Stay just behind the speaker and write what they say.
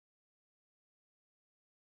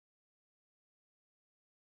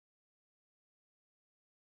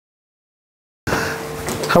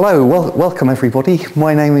Hello, welcome everybody.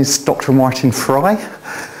 My name is Dr. Martin Fry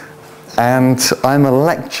and I'm a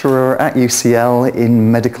lecturer at UCL in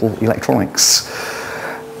medical electronics.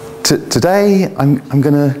 Today I'm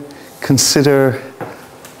going to consider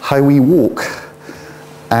how we walk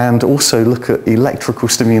and also look at electrical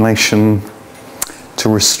stimulation to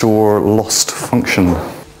restore lost function.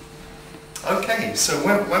 Okay, so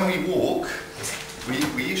when we walk,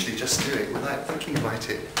 we usually just do it without thinking about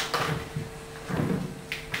it.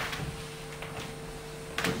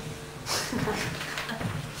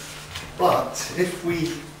 But if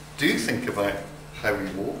we do think about how we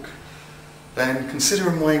walk, then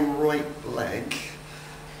consider my right leg.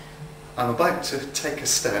 I'm about to take a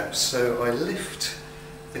step, so I lift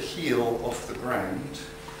the heel off the ground.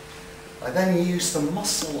 I then use the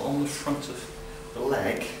muscle on the front of the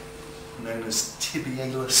leg, known as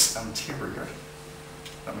tibialis anterior.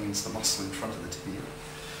 That means the muscle in front of the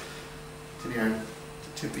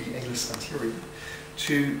tibialis anterior,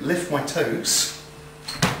 to lift my toes.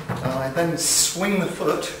 I then swing the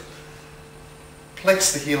foot,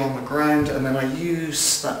 place the heel on the ground, and then I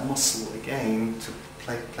use that muscle again to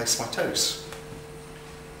place my toes.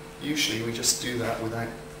 Usually we just do that without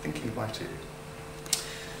thinking about it.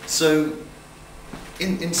 So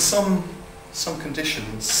in some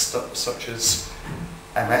conditions such as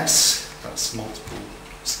MS, that's multiple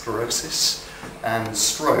sclerosis, and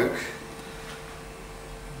stroke,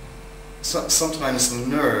 sometimes the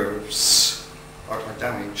nerves are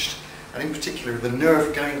damaged, and in particular the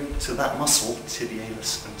nerve going to that muscle,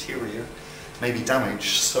 tibialis anterior, may be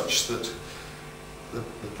damaged such that the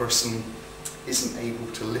person isn't able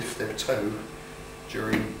to lift their toe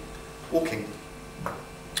during walking.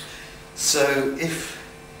 So if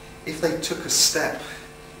they took a step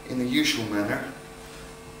in the usual manner,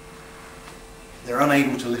 they're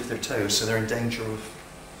unable to lift their toes, so they're in danger of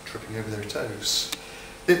tripping over their toes.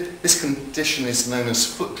 This condition is known as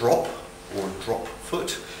foot drop, or drop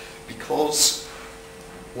foot, because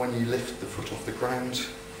when you lift the foot off the ground,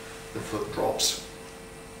 the foot drops.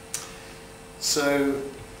 So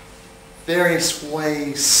various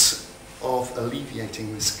ways of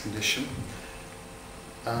alleviating this condition.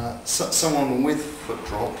 Someone with foot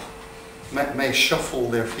drop may shuffle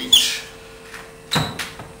their feet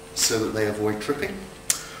so that they avoid tripping,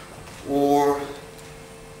 or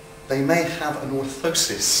they may have an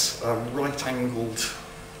orthosis, a right-angled,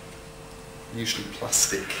 usually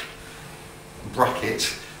plastic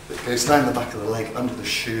bracket that goes down the back of the leg under the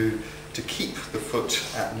shoe to keep the foot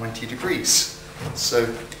at 90 degrees.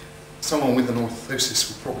 So someone with an orthosis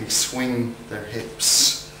will probably swing their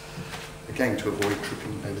hips, again to avoid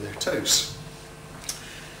tripping over their toes.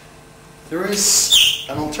 There is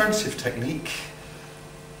an alternative technique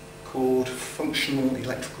called functional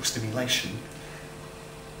electrical stimulation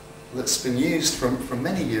that's been used for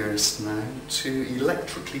many years now to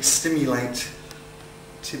electrically stimulate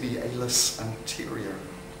tibialis anterior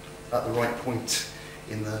at the right point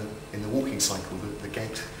in the walking cycle, the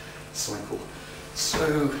gait cycle.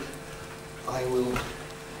 So I will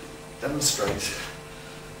demonstrate.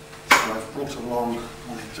 So I've brought along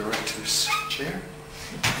my director's chair.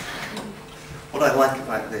 What I like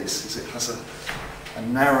about this is it has a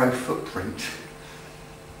narrow footprint,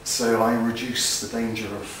 so I reduce the danger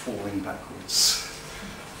of falling backwards.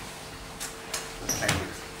 Okay.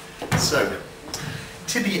 So,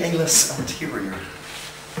 tibialis anterior.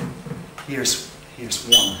 Here's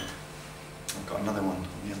one. I've got another one on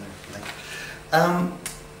the other leg.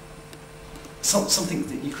 Something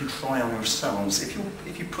that you can try on yourselves. If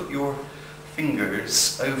you put your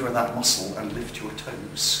fingers over that muscle and lift your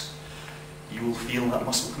toes, you will feel that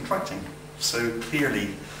muscle contracting. So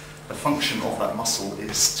clearly, the function of that muscle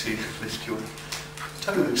is to lift your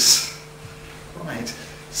toes. Right,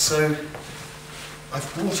 so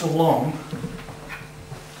I've brought along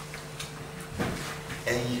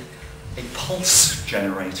a pulse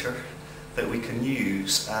generator that we can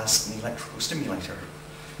use as an electrical stimulator.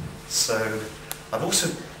 So I've also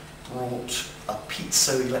brought a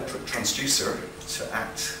piezoelectric transducer to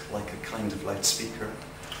act like a kind of loudspeaker,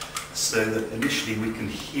 so that initially we can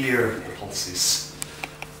hear the pulses.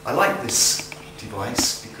 I like this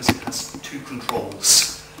device because it has two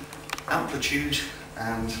controls, amplitude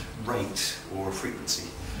and rate or frequency.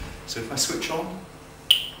 So if I switch on,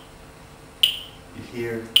 you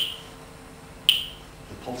hear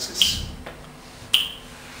the pulses.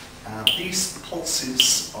 These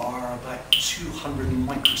pulses are about 200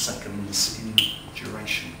 microseconds in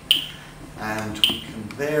duration, and we can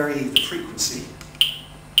vary the frequency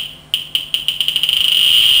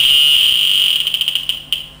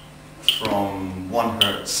from 1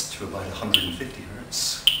 Hz to about 150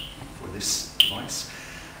 Hz for this device.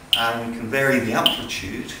 and we can vary the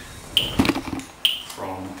amplitude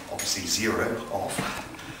from obviously 0 off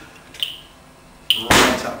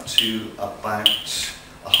right up to about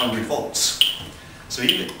 100 volts. So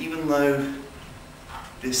even though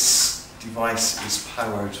this device is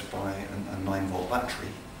powered by a 9-volt battery,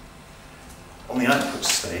 on the output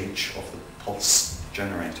stage of the pulse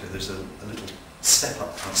generator there's a little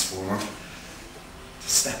step-up transformer to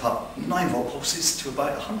step up 9-volt pulses to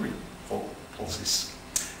about 100-volt pulses.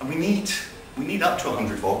 And we need up to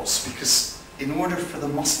 100 volts because in order for the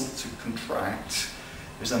muscle to contract,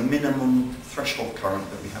 there's a minimum threshold current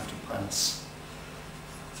that we have to pass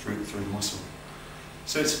through the muscle.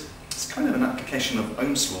 So it's kind of an application of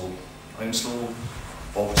Ohm's law. Ohm's law,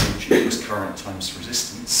 voltage equals current times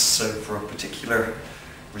resistance. So for a particular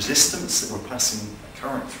resistance that we're passing a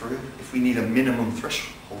current through, if we need a minimum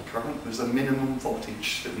threshold current, there's a minimum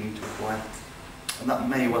voltage that we need to apply. And that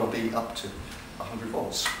may well be up to 100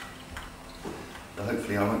 volts. But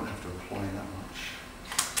hopefully I won't have to apply that much.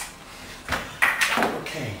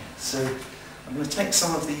 Okay, so I'm going to take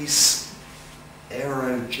some of these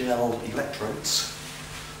aerogel electrodes,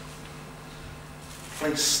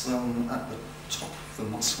 place them at the top of the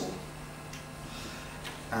muscle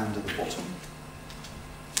and at the bottom.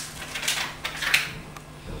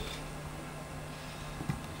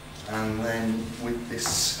 And then with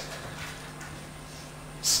this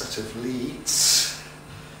set of leads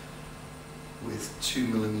with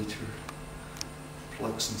 2mm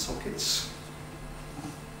plugs and sockets,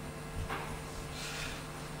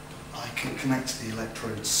 I can connect the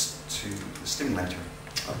electrodes to the stimulator.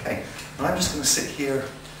 Okay, and I'm just going to sit here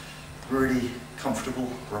really comfortable,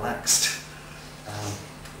 relaxed,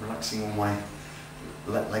 relaxing all my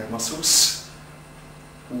leg muscles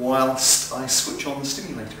whilst I switch on the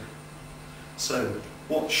stimulator. So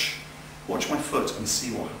watch my foot and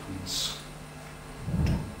see what happens.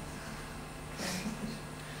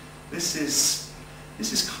 This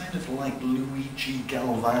is kind of like Luigi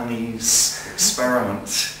Galvani's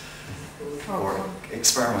experiment, or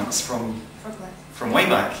experiments from way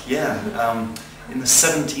back, yeah. In the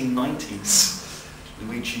 1790s,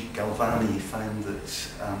 Luigi Galvani found that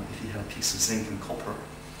if he had a piece of zinc and copper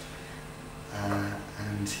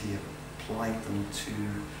and he applied them to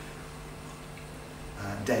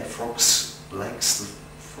dead frogs' legs, the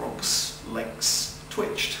frogs' legs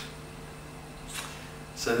twitched.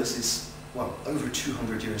 So this is, well, over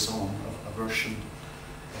 200 years on, a version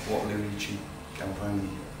of what Luigi Galvani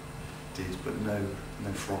did, but no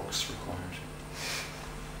frogs required.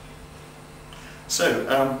 So,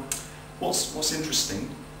 what's interesting?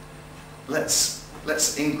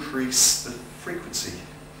 Let's increase the frequency,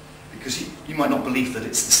 because you might not believe that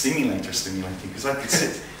it's the stimulator stimulating. Because I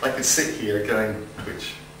could sit here going,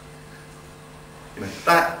 which, you know,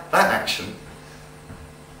 that action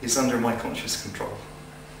is under my conscious control.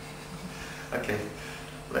 Okay,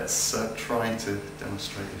 let's try to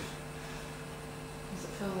demonstrate it. Does it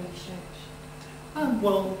feel really strange?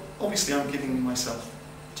 Well, obviously I'm giving myself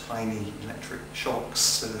tiny electric shocks,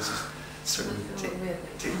 so there's a certain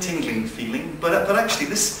tingling feeling. But actually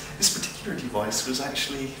this particular device was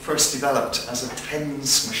actually first developed as a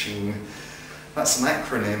TENS machine. That's an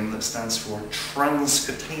acronym that stands for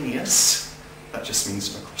transcutaneous, that just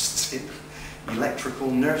means across the skin,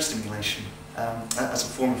 electrical nerve stimulation, as a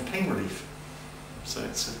form of pain relief. So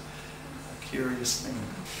it's a curious thing.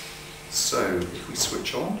 So if we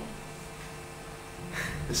switch on,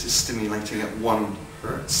 this is stimulating at 1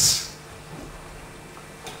 hertz.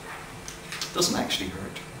 Doesn't actually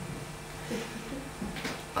hurt.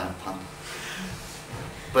 Bad pun.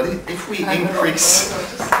 But if we increase,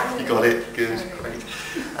 you got it, good, great.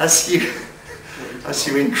 As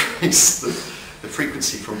you increase the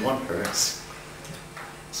frequency from 1 hertz,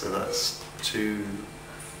 so that's 2,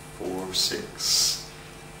 4, 6.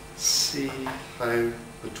 See how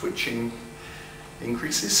the twitching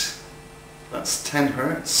increases? That's 10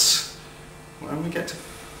 hertz. When we get to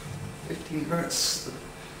 15 hertz, the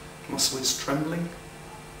muscle is trembling.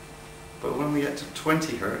 But when we get to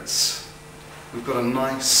 20 hertz, we've got a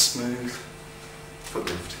nice, smooth foot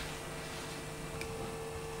lift.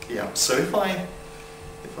 Yeah, so if I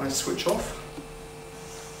switch off,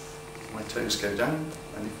 my toes go down,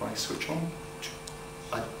 and if I switch on,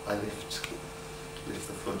 I lift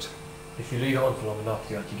the foot. If you leave it on for long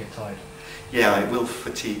enough, you actually get tired. Yeah, it will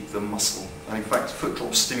fatigue the muscle. And in fact, foot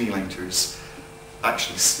drop stimulators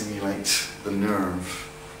actually stimulate the nerve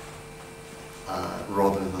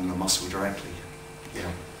rather than the muscle directly.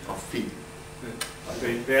 Yeah, our feet.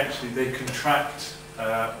 They contract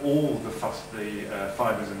all the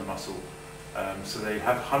fibres in the muscle, so they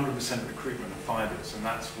have 100% recruitment of fibres, and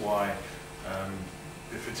that's why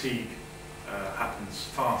the fatigue happens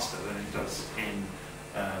faster than it does in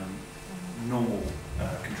normal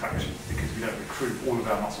contraction, because we don't recruit all of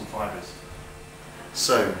our muscle fibres.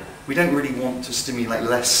 So we don't really want to stimulate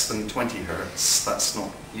less than 20 hertz, that's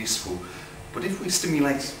not useful. But if we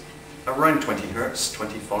stimulate around 20 hertz,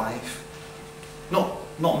 25, not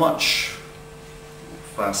much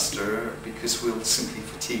faster, because we'll simply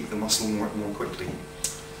fatigue the muscle more quickly.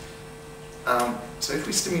 So if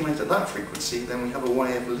we stimulate at that frequency, then we have a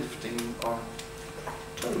way of lifting our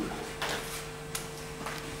toe.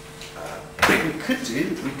 What we could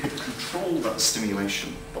do, we could control that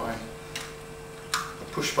stimulation by a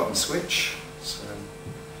push button switch. So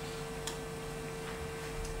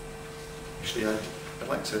actually I'd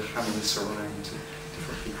like to hammer this around to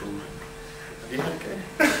different people. Have you had a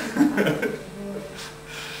go?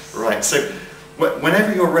 Right, so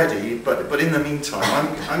whenever you're ready, but in the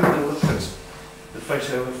meantime, I'm going to look at the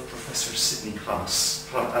photo of Professor Sidney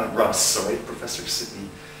Professor Sidney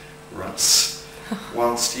Russ,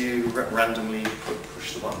 whilst you randomly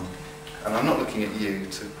push the button. And I'm not looking at you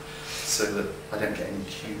so that I don't get any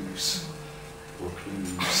cues or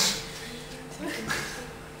clues.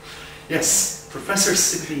 Yes, Professor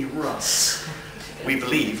Sidney Russ, we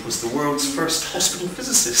believe, was the world's first hospital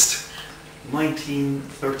physicist.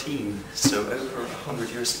 1913, so over 100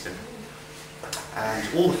 years ago. And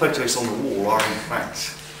all the photos on the wall are in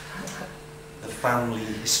fact the family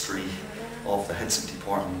history of the Heads of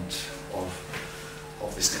Department of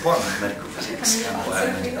this department of medical physics and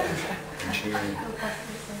engineering.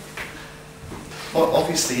 Well,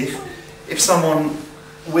 obviously, if someone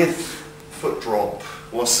with foot drop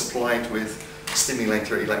was supplied with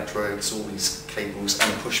stimulator electrodes, all these cables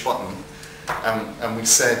and a push button, and we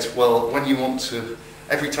said, well, when you want to,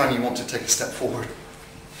 every time you want to take a step forward,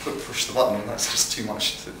 push the button, that's just too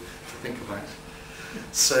much to think about.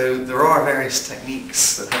 So there are various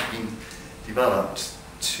techniques that have been developed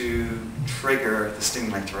to trigger the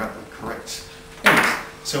stimulator at the correct point.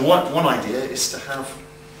 So one idea is to have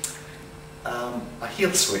a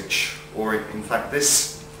heel switch, or in fact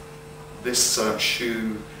this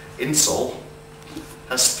shoe insole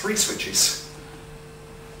has 3 switches.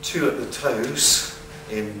 2 at the toes,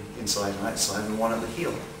 inside and outside, and 1 at the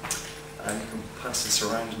heel. And you can pass this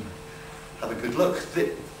around and have a good look.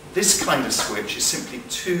 This kind of switch is simply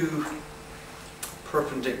 2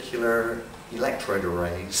 perpendicular electrode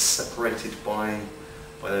arrays separated by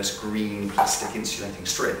those green plastic insulating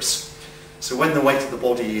strips. So when the weight of the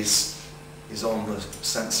body is on the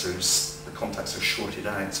sensors, the contacts are shorted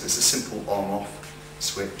out. So it's a simple on-off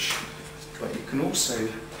switch. But you can also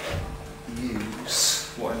use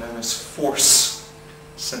what are known as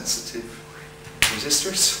force-sensitive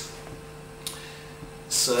resistors.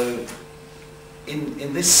 So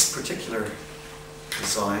in this particular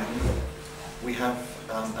design, we have,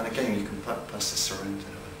 and again you can pass this around to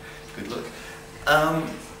have a good look.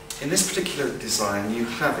 In this particular design, you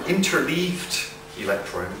have interleaved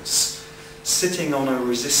electrodes sitting on a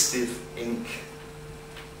resistive ink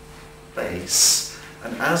base,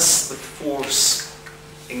 and as the force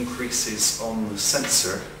increases on the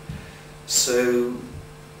sensor, so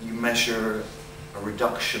you measure a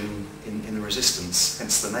reduction in the resistance,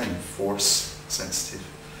 hence the name, force-sensitive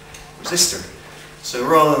resistor. So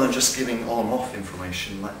rather than just giving on-off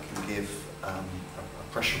information, that can give a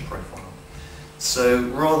pressure profile. So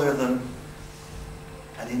rather than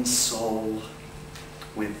an insole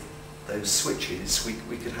with those switches,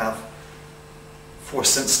 we could have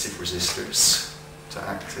force-sensitive resistors to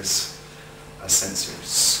act as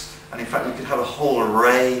sensors. And in fact, we could have a whole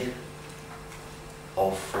array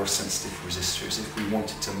of force-sensitive resistors if we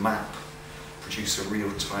wanted to produce a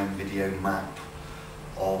real-time video map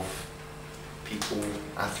of people,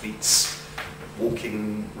 athletes,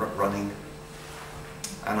 walking, running.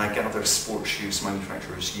 And I gather sports shoes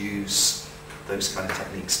manufacturers use those kind of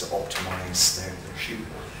techniques to optimize their shoe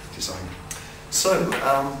design. So,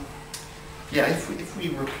 yeah, if we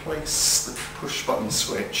replace the push button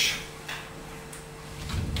switch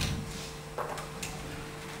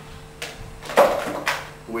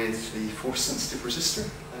with the force-sensitive resistor,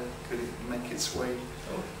 could it make its way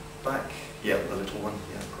back? Yeah, the little one.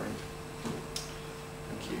 Yeah, great.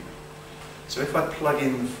 Thank you. So if I plug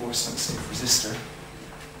in the force-sensitive resistor,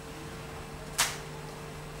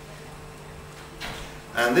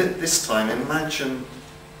 and this time imagine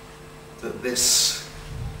that this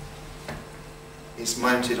is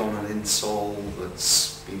mounted on an insole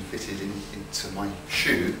that's been fitted into my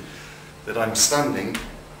shoe, that I'm standing,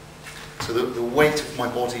 so that the weight of my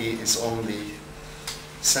body is on the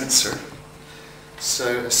sensor.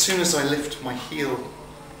 So as soon as I lift my heel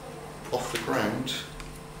off the ground,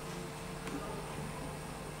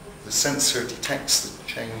 the sensor detects the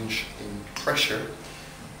change in pressure,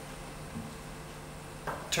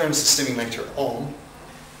 turns the stimulator on,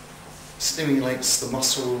 stimulates the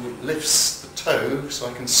muscle, lifts the toe so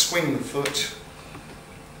I can swing the foot,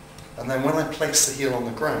 and then when I place the heel on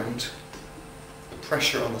the ground, the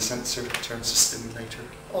pressure on the sensor turns the stimulator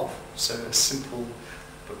off. So a simple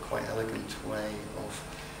but quite elegant way of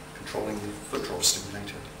controlling the foot drop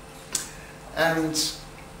stimulator. And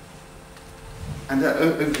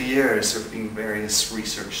over the years there have been various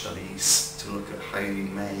research studies to look at how you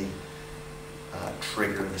may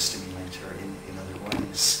trigger the stimulator in other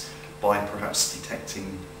ways, by perhaps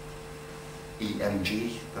detecting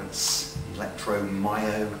EMG, that's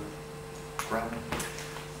electromyogram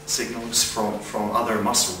signals from other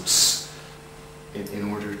muscles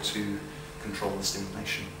in order to control the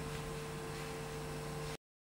stimulation.